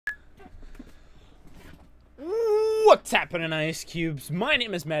What's happening, Ice Cubes? My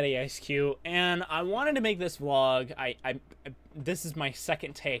name is Matty Ice Cube, and I wanted to make this vlog. This is my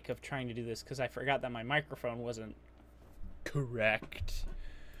second take of trying to do this because I forgot that my microphone wasn't correct.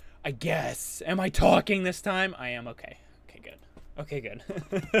 I guess. Am I talking this time? I am. Okay. Okay, good. Okay, good.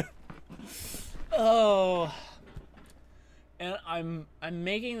 Oh. And I'm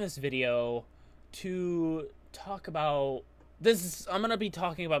making this video to talk about I'm going to be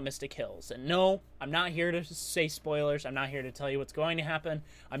talking about Mystic Hills. And no, I'm not here to say spoilers. I'm not here to tell you what's going to happen.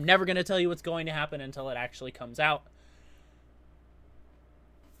 I'm never going to tell you what's going to happen until it actually comes out.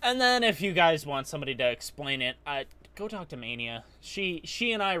 And then if you guys want somebody to explain it, go talk to Mania. She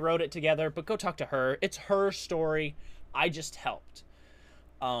and I wrote it together, but go talk to her. It's her story. I just helped.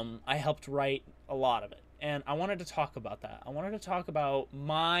 I helped write a lot of it. And I wanted to talk about that. I wanted to talk about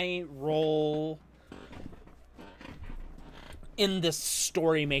my role in this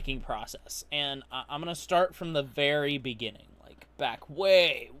story-making process. And I'm going to start from the very beginning. Like, back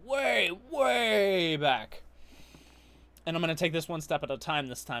way back. And I'm going to take this one step at a time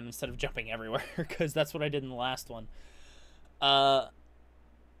this time instead of jumping everywhere. Because that's what I did in the last one.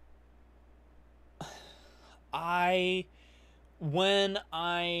 When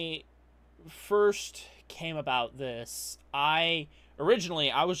I first came about this, originally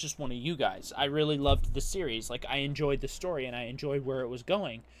I was just one of you guys. I really loved the series. Like, I enjoyed the story and I enjoyed where it was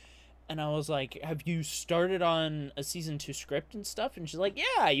going. And I was like, have you started on a season 2 script and stuff? And she's like,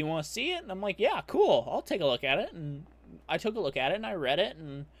 yeah, you want to see it? And I'm like, yeah, cool, I'll take a look at it. And I took a look at it and I read it,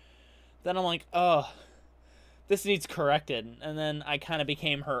 and then I'm like, oh, this needs corrected. And then I kind of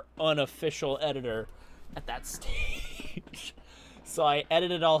became her unofficial editor at that stage. So I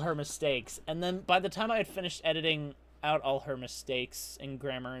edited all her mistakes, and then by the time I had finished editing out all her mistakes in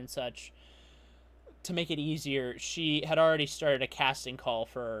grammar and such, to make it easier, she had already started a casting call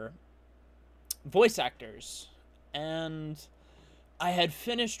for voice actors. And I had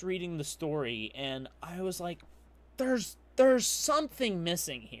finished reading the story, and I was like, there's something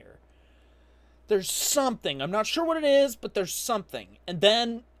missing here. There's something. I'm not sure what it is, but there's something. And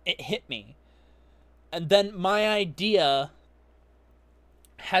then it hit me. And then my idea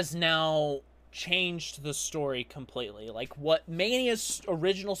has now changed the story completely. Like, what Mania's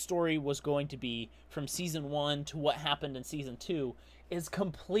original story was going to be from season 1 to what happened in season 2 is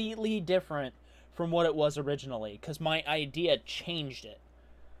completely different from what it was originally, because my idea changed it.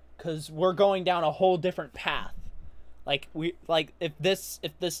 Because we're going down a whole different path. If this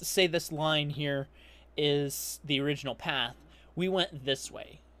line here is the original path, we went this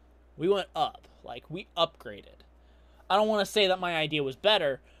way. We went up. Like, we upgraded. I don't want to say that my idea was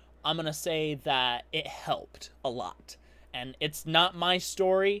better. I'm going to say that it helped a lot. And it's not my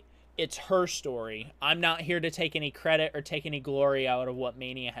story. It's her story. I'm not here to take any credit or take any glory out of what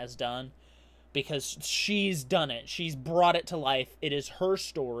Mania has done, because she's done it. She's brought it to life. It is her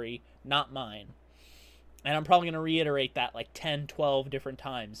story, not mine. And I'm probably going to reiterate that like 10, 12 different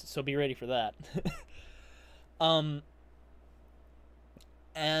times. So be ready for that.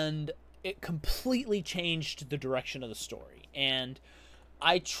 And it completely changed the direction of the story. And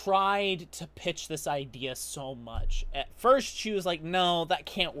I tried to pitch this idea so much. At first, she was like, no, that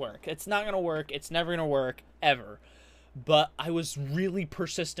can't work. It's not going to work. It's never going to work, ever. But I was really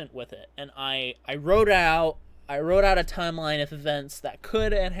persistent with it. And I wrote out a timeline of events that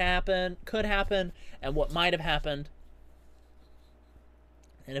could happen, and what might have happened.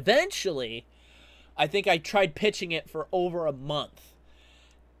 And eventually, I think I tried pitching it for over a month.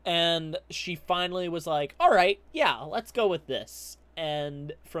 And she finally was like, all right, yeah, let's go with this.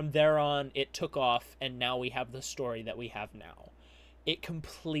 And from there on, it took off, and now we have the story that we have now. It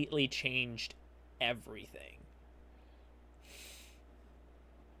completely changed everything.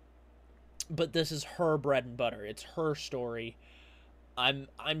 But this is her bread and butter. It's her story. I'm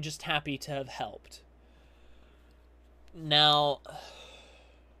just happy to have helped. Now,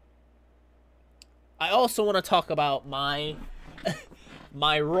 I also want to talk about my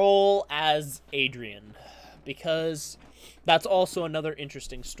role as Adrian, because that's also another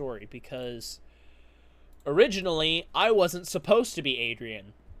interesting story, because originally I wasn't supposed to be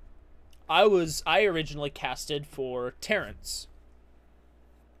Adrian. I originally casted for Terrence.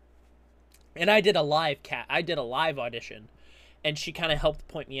 And I did a live audition, and she kind of helped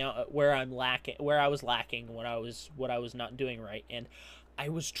point me out at where I was lacking, what I was not doing right. And I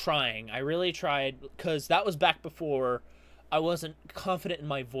was trying. I really tried, because that was back before I wasn't confident in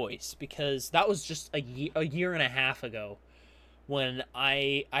my voice, because that was just a year and a half ago, when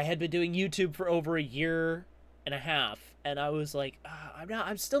I had been doing YouTube for over a year and a half, and I was like,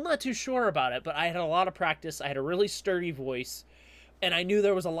 I'm still not too sure about it, but I had a lot of practice. I had a really sturdy voice, and I knew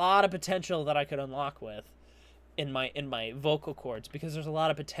there was a lot of potential that I could unlock with. in my vocal cords, because there's a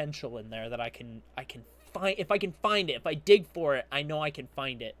lot of potential in there that I can find. If I can find it, if I dig for it, I know I can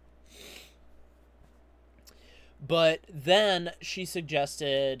find it. But then she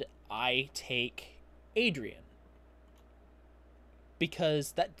suggested I take Adrian,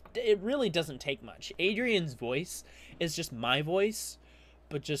 because it really doesn't take much. Adrian's voice is just my voice,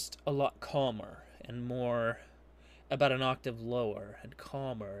 but just a lot calmer and more, about an octave lower and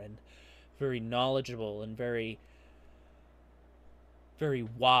calmer and very knowledgeable and very, very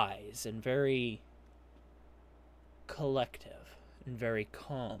wise and very collective and very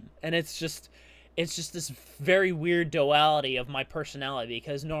calm. And it's just this very weird duality of my personality,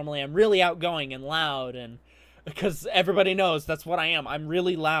 because normally I'm really outgoing and loud, and because everybody knows that's what I am. I'm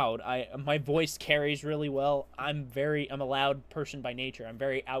really loud. My voice carries really well. I'm a loud person by nature. I'm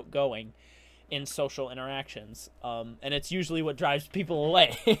very outgoing in social interactions, and it's usually what drives people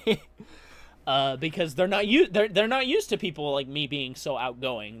away, because they're not used to people like me being so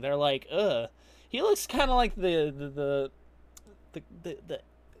outgoing. They're like, ugh, he looks kind of like the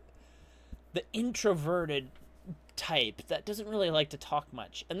introverted type that doesn't really like to talk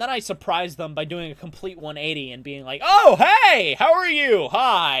much. And then I surprise them by doing a complete 180 and being like, oh, hey, how are you?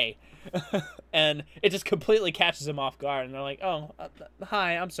 Hi. And it just completely catches them off guard, and they're like, oh,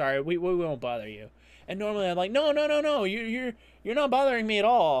 hi, I'm sorry, we won't bother you. And normally I'm like, no, you're not bothering me at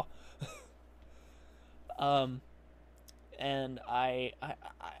all. And I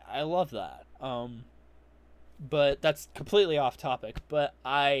love that. But that's completely off topic. But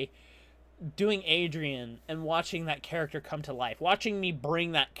doing Adrian and watching that character come to life, watching me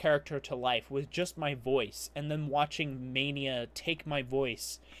bring that character to life with just my voice, and then watching Mania take my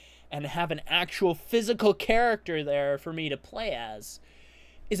voice and have an actual physical character there for me to play as,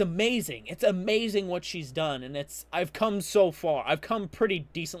 is amazing. It's amazing what she's done, and I've come so far. I've come pretty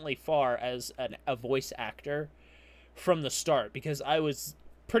decently far as a voice actor from the start, because I was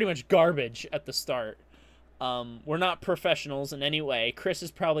pretty much garbage at the start. We're not professionals in any way. Chris is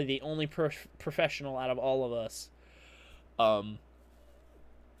probably the only professional out of all of us.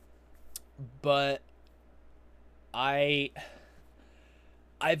 But I've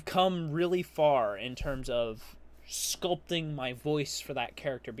come really far in terms of sculpting my voice for that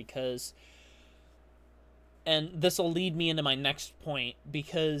character, because, and this will lead me into my next point,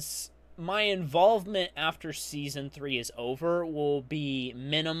 because my involvement after season 3 is over will be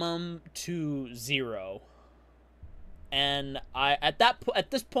minimum to 0. And at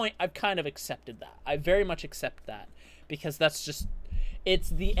this point, I've kind of accepted that. I very much accept that, because it's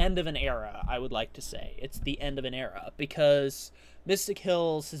the end of an era, I would like to say. It's the end of an era, because Mystic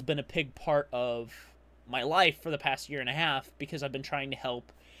Hills has been a big part of my life for the past year and a half, because I've been trying to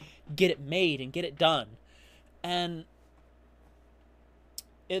help get it made and get it done. And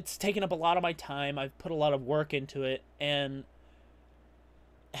it's taken up a lot of my time. I've put a lot of work into it, and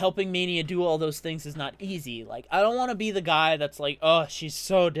helping Mania do all those things is not easy. Like, I don't want to be the guy that's like, oh, she's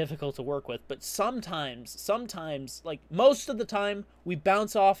so difficult to work with. But sometimes, like, most of the time, we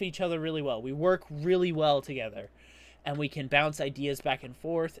bounce off each other really well. We work really well together, and we can bounce ideas back and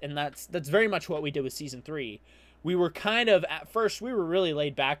forth. And that's very much what we did with season 3. We were kind of, at first, we were really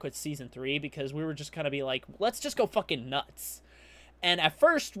laid back with season 3, because we were just kind of be like, let's just go fucking nuts. And at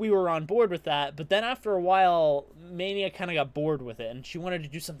first, we were on board with that, but then after a while, Mania kind of got bored with it, and she wanted to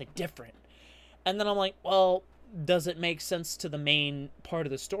do something different. And then I'm like, well, does it make sense to the main part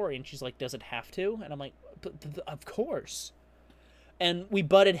of the story? And she's like, does it have to? And I'm like, of course. And we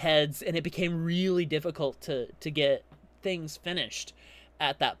butted heads, and it became really difficult to get things finished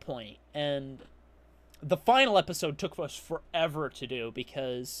at that point. And the final episode took us forever to do,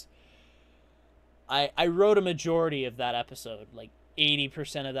 because I wrote a majority of that episode, like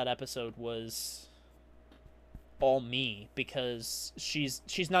 80% of that episode was all me, because she's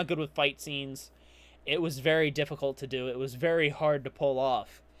not good with fight scenes. It was very difficult to do. It was very hard to pull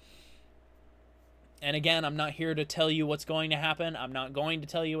off. And again, I'm not here to tell you what's going to happen. I'm not going to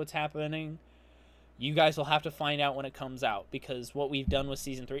tell you what's happening. You guys will have to find out when it comes out, because what we've done with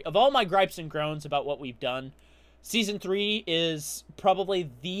season 3, of all my gripes and groans about what we've done, season 3 is probably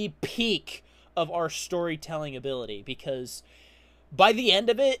the peak of our storytelling ability, because by the end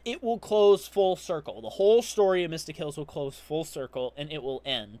of it, it will close full circle. The whole story of Mystic Hills will close full circle, and it will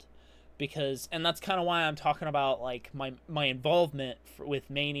end. And that's kind of why I'm talking about, like, my involvement with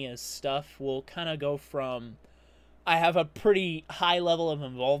Mania's stuff will kind of go from, I have a pretty high level of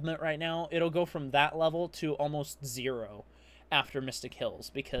involvement right now. It'll go from that level to almost 0 after Mystic Hills,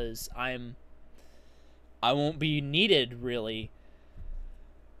 because I won't be needed, really,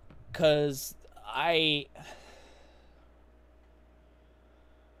 because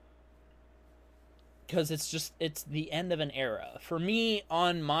because it's the end of an era. For me,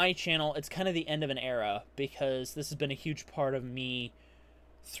 on my channel, it's kind of the end of an era, because this has been a huge part of me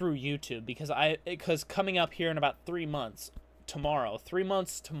through YouTube, because coming up here in about 3 months, tomorrow, 3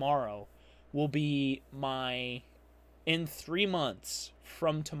 months tomorrow, will be in 3 months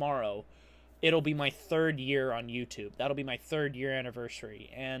from tomorrow, it'll be my 3rd year on YouTube. That'll be my 3rd year anniversary,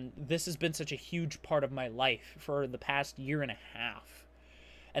 and this has been such a huge part of my life for the past year and a half.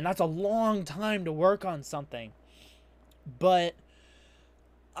 And that's a long time to work on something. But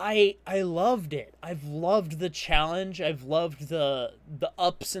I loved it. I've loved the challenge. I've loved the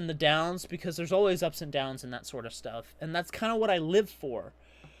ups and the downs, because there's always ups and downs and that sort of stuff. And that's kind of what I live for.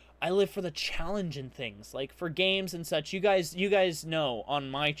 I live for the challenge in things, like for games and such. You guys know on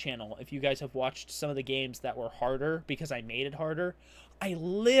my channel, if you guys have watched some of the games that were harder because I made it harder, I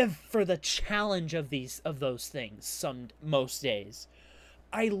live for the challenge of those things most days.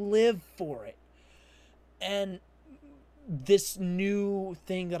 I live for it. And this new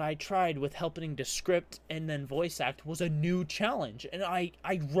thing that I tried with helping to script and then voice act was a new challenge. And I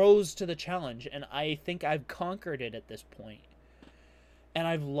rose to the challenge, and I think I've conquered it at this point. And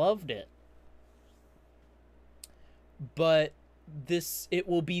I've loved it. But it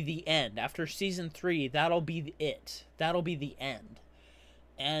will be the end. After season 3, that'll be it. That'll be the end.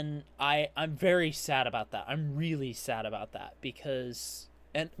 And I'm very sad about that. I'm really sad about that, because...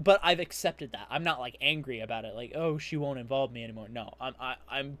 But I've accepted that. I'm not like angry about it, like, oh, she won't involve me anymore. No,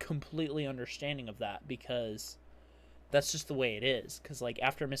 I'm completely understanding of that, because that's just the way it is. Because like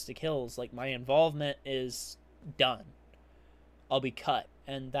after Mystic Hills, like my involvement is done. I'll be cut,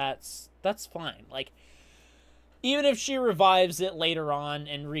 and that's fine. Like, even if she revives it later on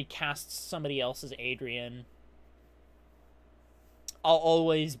and recasts somebody else as Adrian, I'll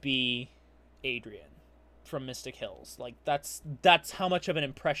always be Adrian from Mystic Hills. Like, that's how much of an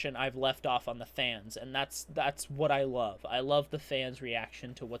impression I've left off on the fans, and that's what I love. I love the fans'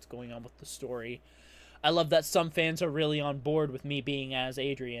 reaction to what's going on with the story. I love that some fans are really on board with me being as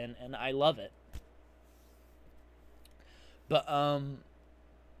Adrian, and I love it. But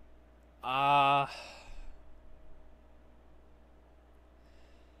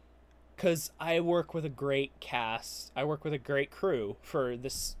because I work with a great cast, I work with a great crew for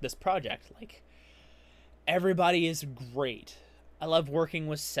this project. Like, everybody is great. I love working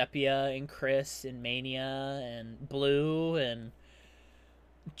with Sepia and Chris and Mania and Blue and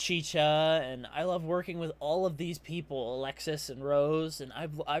Chicha, and I love working with all of these people, Alexis and Rose, and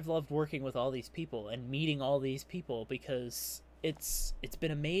I've loved working with all these people and meeting all these people, because it's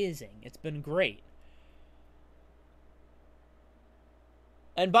been amazing. It's been great.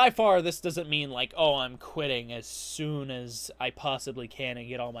 And by far, this doesn't mean like, oh, I'm quitting as soon as I possibly can and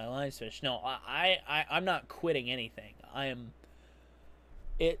get all my lines finished. No, I'm not quitting anything. I'm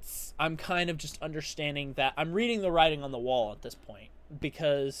kind of just understanding that I'm reading the writing on the wall at this point,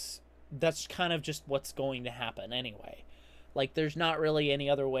 because that's kind of just what's going to happen anyway. Like, there's not really any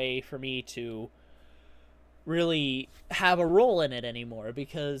other way for me to really have a role in it anymore,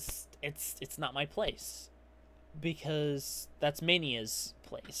 because it's not my place. Because that's Mania's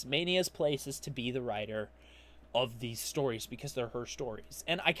place. Mania's place is to be the writer of these stories, because they're her stories.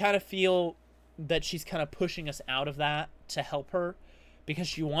 And I kind of feel that she's kind of pushing us out of that to help her, because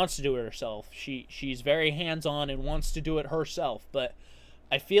she wants to do it herself. She's very hands-on and wants to do it herself, but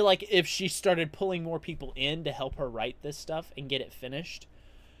I feel like if she started pulling more people in to help her write this stuff and get it finished,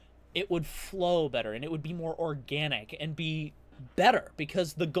 it would flow better, and it would be more organic and be better,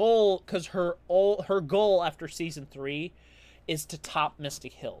 because her goal after season 3 is to top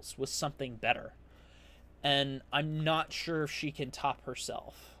Mystic Hills with something better. And I'm not sure if she can top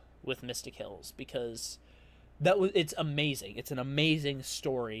herself with Mystic Hills, because it's amazing. It's an amazing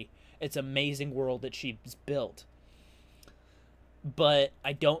story. It's an amazing world that she's built. But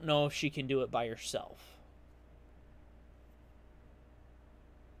I don't know if she can do it by herself.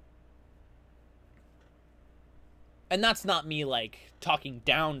 And that's not me, like, talking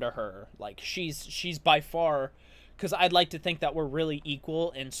down to her. Like, she's by far... Because I'd like to think that we're really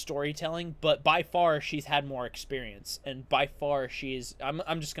equal in storytelling, but by far she's had more experience, and by far she's...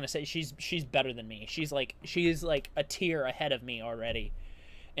 I'm just gonna say she's better than me. She's like a tier ahead of me already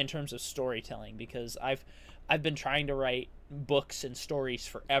in terms of storytelling, because I've been trying to write books and stories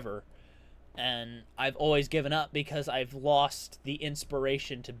forever, and I've always given up because I've lost the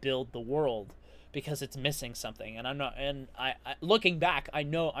inspiration to build the world, because it's missing something. And I looking back, I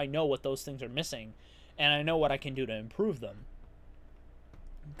know what those things are missing, and I know what I can do to improve them,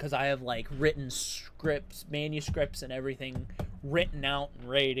 because I have like written scripts, manuscripts, and everything written out and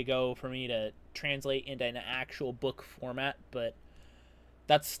ready to go for me to translate into an actual book format. But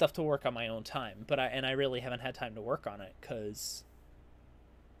That's stuff to work on my own time, but I really haven't had time to work on it because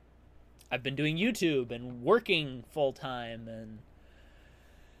I've been doing YouTube and working full time and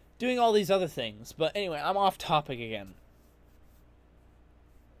doing all these other things. But anyway, I'm off topic again.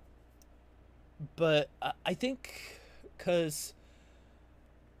 But I think because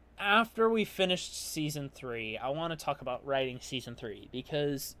after we finished season 3, I want to talk about writing season 3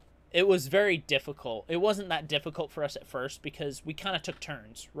 because it was very difficult. It wasn't that difficult for us at first because we kind of took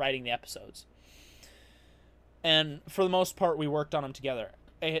turns writing the episodes. And for the most part, we worked on them together.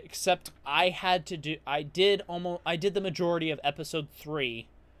 Except I did the majority of episode 3,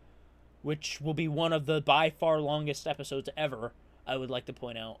 which will be one of the by far longest episodes ever, I would like to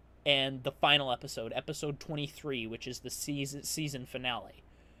point out. And the final episode, episode 23, which is the season finale.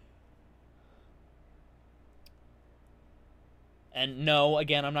 And no,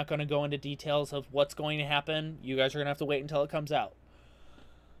 again, I'm not going to go into details of what's going to happen. You guys are going to have to wait until it comes out.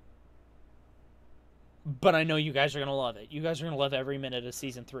 But I know you guys are going to love it. You guys are going to love every minute of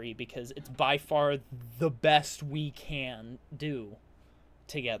season 3 because it's by far the best we can do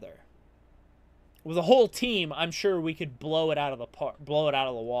together. With a whole team, I'm sure we could blow it out of the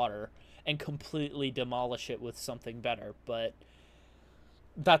water and completely demolish it with something better, but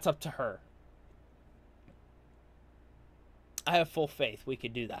that's up to her. I have full faith we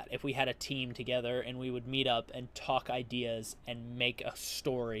could do that. If we had a team together and we would meet up and talk ideas and make a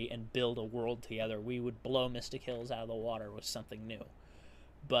story and build a world together, we would blow Mystic Hills out of the water with something new.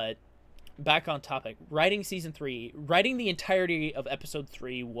 But back on topic, writing season 3, writing the entirety of episode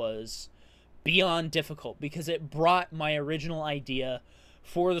 3 was beyond difficult because it brought my original idea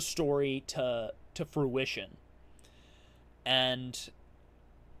for the story to fruition. And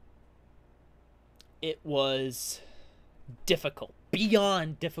it was difficult,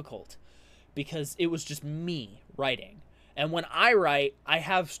 beyond difficult, because it was just me writing. And when I write, I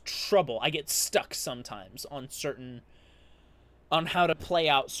have trouble. I get stuck sometimes on how to play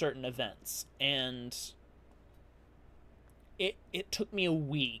out certain events. And it took me a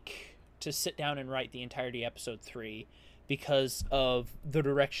week to sit down and write the entirety of episode 3 because of the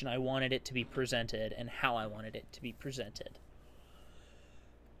direction I wanted it to be presented and how I wanted it to be presented.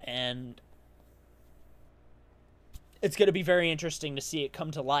 And it's going to be very interesting to see it come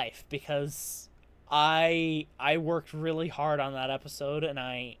to life because I worked really hard on that episode, and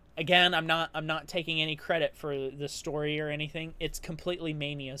I'm not taking any credit for the story or anything. It's completely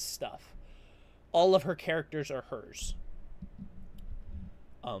Mania's stuff. All of her characters are hers.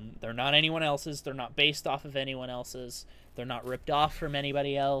 They're not anyone else's. They're not based off of anyone else's. They're not ripped off from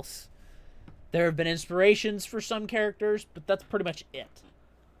anybody else. There have been inspirations for some characters, but that's pretty much it.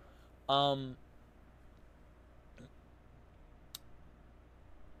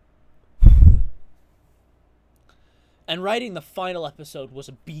 And writing the final episode was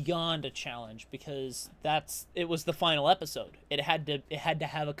beyond a challenge because it was the final episode. It had to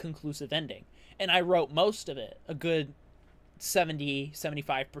have a conclusive ending. And I wrote most of it, a good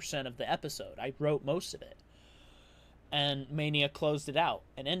 75% of the episode. I wrote most of it. And Mania closed it out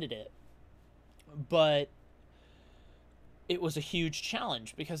and ended it. But it was a huge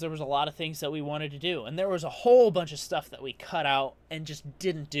challenge because there was a lot of things that we wanted to do. And there was a whole bunch of stuff that we cut out and just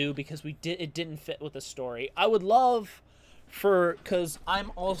didn't do because it didn't fit with the story. I would love because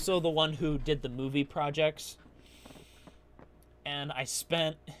I'm also the one who did the movie projects. And I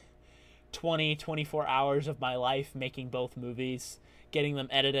spent 24 hours of my life making both movies, getting them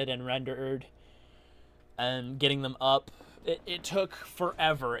edited and rendered, and getting them up. It took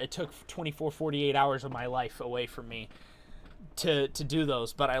forever. It took 48 hours of my life away from me to do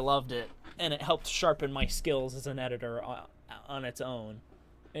those, but I loved it, and it helped sharpen my skills as an editor on its own.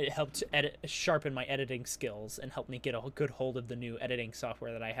 It helped sharpen my editing skills and helped me get a good hold of the new editing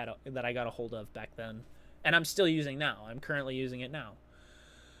software that I got a hold of back then, and I'm still using now. I'm currently using it now.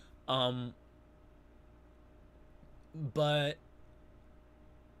 But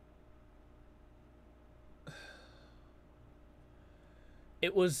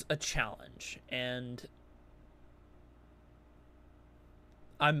it was a challenge, and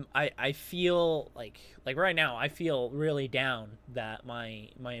I feel like right now I feel really down that my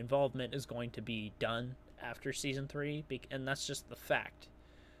involvement is going to be done after season 3, and that's just the fact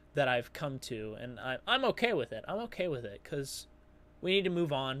that I've come to, and I'm okay with it. I'm okay with it because we need to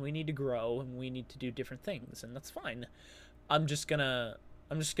move on, we need to grow, and we need to do different things, and that's fine. I'm just gonna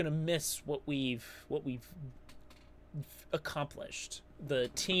miss what we've accomplished, the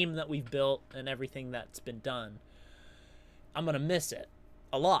team that we've built, and everything that's been done. I'm gonna miss it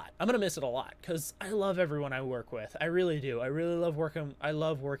a lot. I'm gonna miss it a lot because I love everyone I work with. I really do. I really love working. I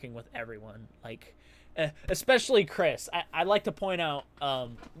love working with everyone. Like, especially Chris. I like to point out,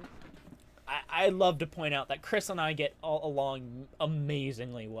 I love to point out that Chris and I get all along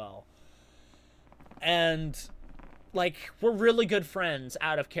amazingly well. And, like, we're really good friends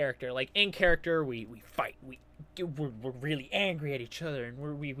out of character. Like, in character, we fight. We're really angry at each other, and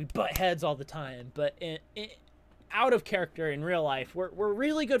we butt heads all the time. But out of character in real life, we're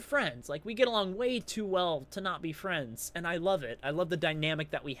really good friends. Like, we get along way too well to not be friends, and I love it. I love the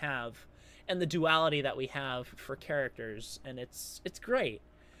dynamic that we have and the duality that we have for characters, and it's great.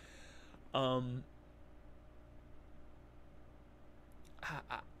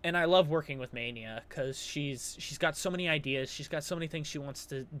 And I love working with Mania because she's got so many ideas, she's got so many things she wants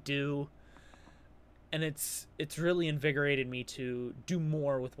to do, and it's really invigorated me to do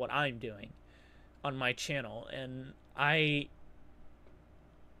more with what I'm doing on my channel. And I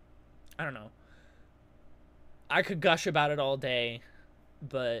don't know, I could gush about it all day,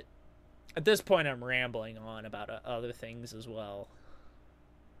 but at this point I'm rambling on about other things as well.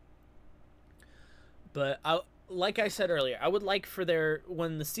 But like I said earlier, I would like for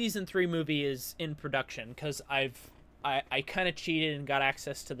when the season 3 movie is in production, because I kind of cheated and got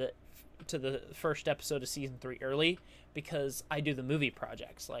access to the first episode of season 3 early, because I do the movie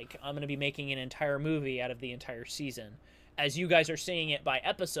projects. Like, I'm going to be making an entire movie out of the entire season. As you guys are seeing it by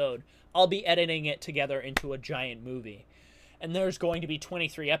episode, I'll be editing it together into a giant movie. And there's going to be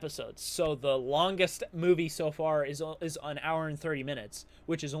 23 episodes. So the longest movie so far is an hour and 30 minutes,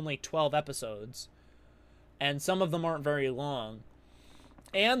 which is only 12 episodes. And some of them aren't very long.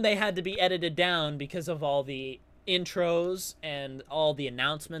 And they had to be edited down because of all the intros and all the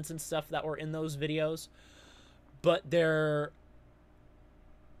announcements and stuff that were in those videos. But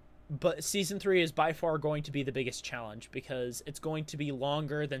season 3 is by far going to be the biggest challenge, because it's going to be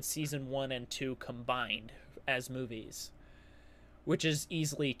longer than season 1 and 2 combined as movies, which is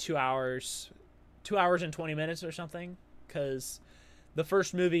easily 2 hours and 20 minutes or something, because the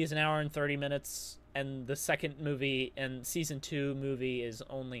first movie is an hour and 30 minutes, and the second movie and season 2 movie is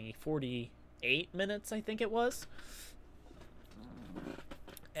only 48 minutes, I think it was.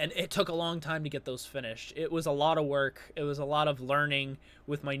 And it took a long time to get those finished. It was a lot of work. It was a lot of learning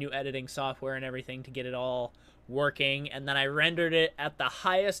with my new editing software and everything to get it all working. And then I rendered it at the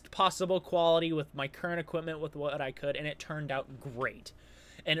highest possible quality with my current equipment, with what I could, and it turned out great.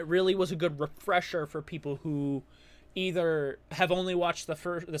 And it really was a good refresher for people who either have only watched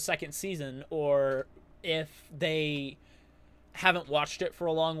the second season, or if they haven't watched it for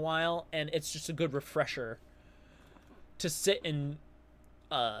a long while, and it's just a good refresher to sit and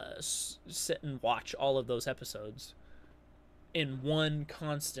watch all of those episodes in one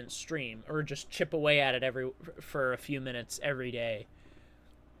constant stream, or just chip away at it for a few minutes every day.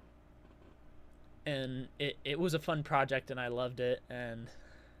 And it was a fun project, and I loved it, and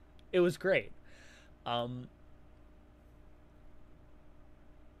it was great.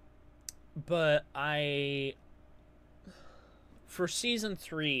 But for season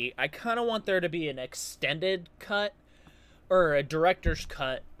 3, I kind of want there to be an extended cut, or a director's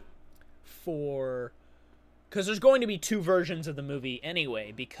cut, because there's going to be 2 versions of the movie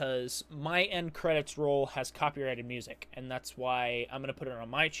anyway, because my end credits roll has copyrighted music, and that's why I'm going to put it on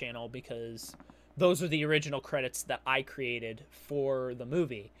my channel, because those are the original credits that I created for the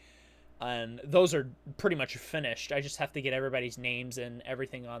movie. And those are pretty much finished. I just have to get everybody's names and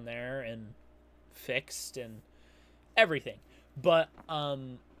everything on there and fixed and everything. But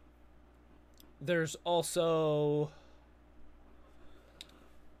there's also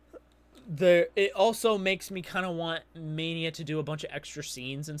it also makes me kind of want Mania to do a bunch of extra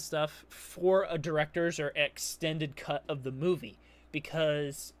scenes and stuff for a director's or extended cut of the movie,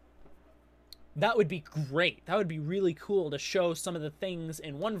 because that would be great. That would be really cool to show some of the things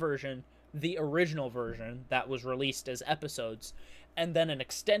in one version, the original version that was released as episodes, and then an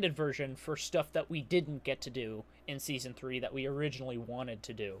extended version for stuff that we didn't get to do in season 3 that we originally wanted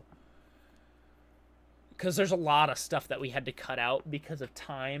to do. Because there's a lot of stuff that we had to cut out because of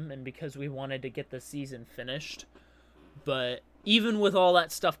time and because we wanted to get the season finished. But even with all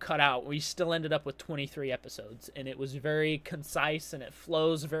that stuff cut out, we still ended up with 23 episodes, and it was very concise, and it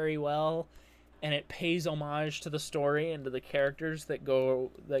flows very well, and it pays homage to the story and to the characters that go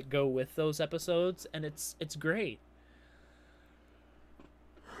with those episodes, and it's great.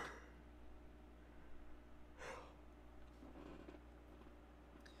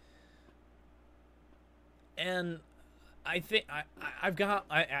 And I think I've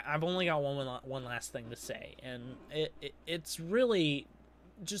only got one last thing to say, and it's really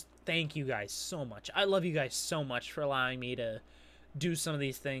just thank you guys so much. I love you guys so much for allowing me to do some of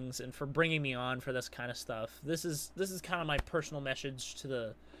these things and for bringing me on for this kind of stuff. This is kind of my personal message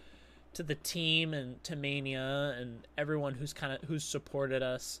to to the team and to Mania and everyone who's supported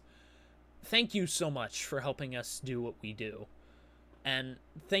us. Thank you so much for helping us do what we do. And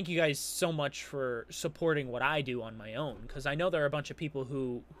thank you guys so much for supporting what I do on my own, because I know there are a bunch of people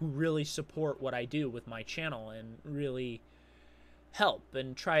who really support what I do with my channel and really help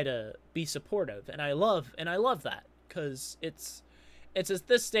and try to be supportive. And I love that, because it's at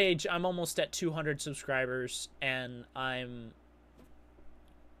this stage I'm almost at 200 subscribers, and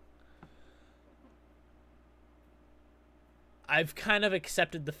I've kind of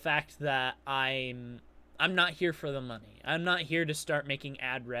accepted the fact that I'm not here for the money. I'm not here to start making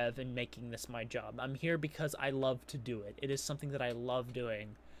ad rev and making this my job. I'm here because I love to do it. It is something that I love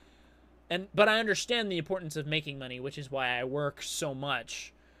doing. But I understand the importance of making money, which is why I work so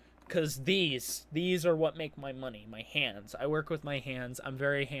much. Because these are what make my money, my hands. I work with my hands. I'm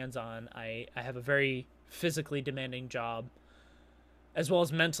very hands-on. I have a very physically demanding job, as well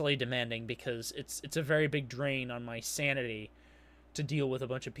as mentally demanding, because it's a very big drain on my sanity to deal with a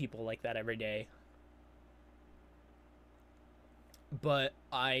bunch of people like that every day. But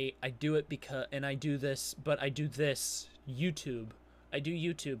I do it because, and I do this YouTube. I do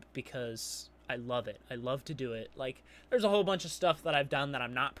YouTube because I love it. I love to do it. Like, there's a whole bunch of stuff that I've done that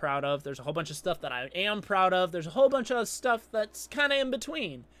I'm not proud of. There's a whole bunch of stuff that I am proud of. There's a whole bunch of stuff that's kind of in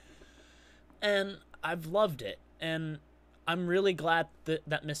between. And I've loved it. And I'm really glad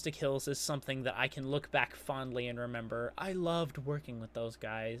that Mystic Hills is something that I can look back fondly and remember. I loved working with those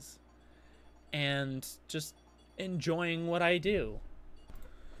guys. And just enjoying what I do.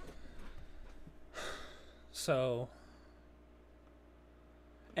 So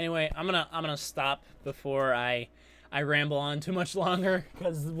anyway, I'm gonna stop before I ramble on too much longer,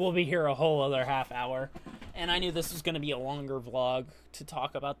 because we'll be here a whole other half hour. And I knew this was gonna be a longer vlog to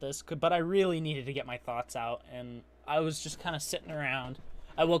talk about this, but I really needed to get my thoughts out, and I was just kind of sitting around.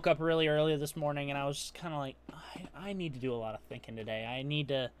 I woke up really early this morning, and I was just kind of like, I need to do a lot of thinking today. I need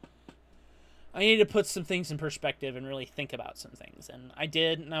to put some things in perspective and really think about some things. And I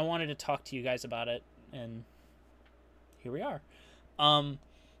did, and I wanted to talk to you guys about it, and here we are.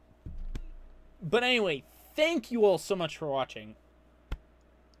 But anyway, thank you all so much for watching.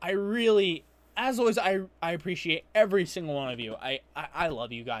 I really, as always, I appreciate every single one of you. I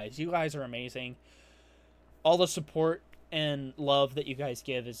love you guys. You guys are amazing. All the support and love that you guys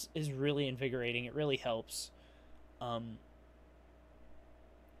give is really invigorating. It really helps. And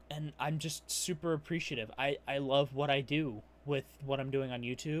I'm just super appreciative. I love what I do with what I'm doing on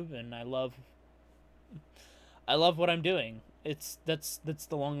YouTube, and I love what I'm doing. That's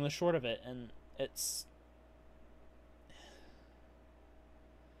the long and the short of it, and it's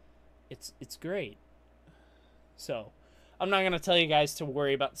great. So, I'm not gonna tell you guys to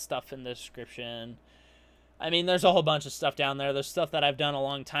worry about stuff in the description. I mean, there's a whole bunch of stuff down there. There's stuff that I've done a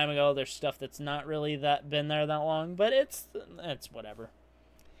long time ago. There's stuff that's not really been there that long, but it's whatever.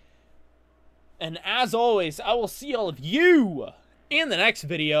 And as always, I will see all of you in the next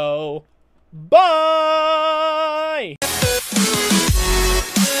video. Bye!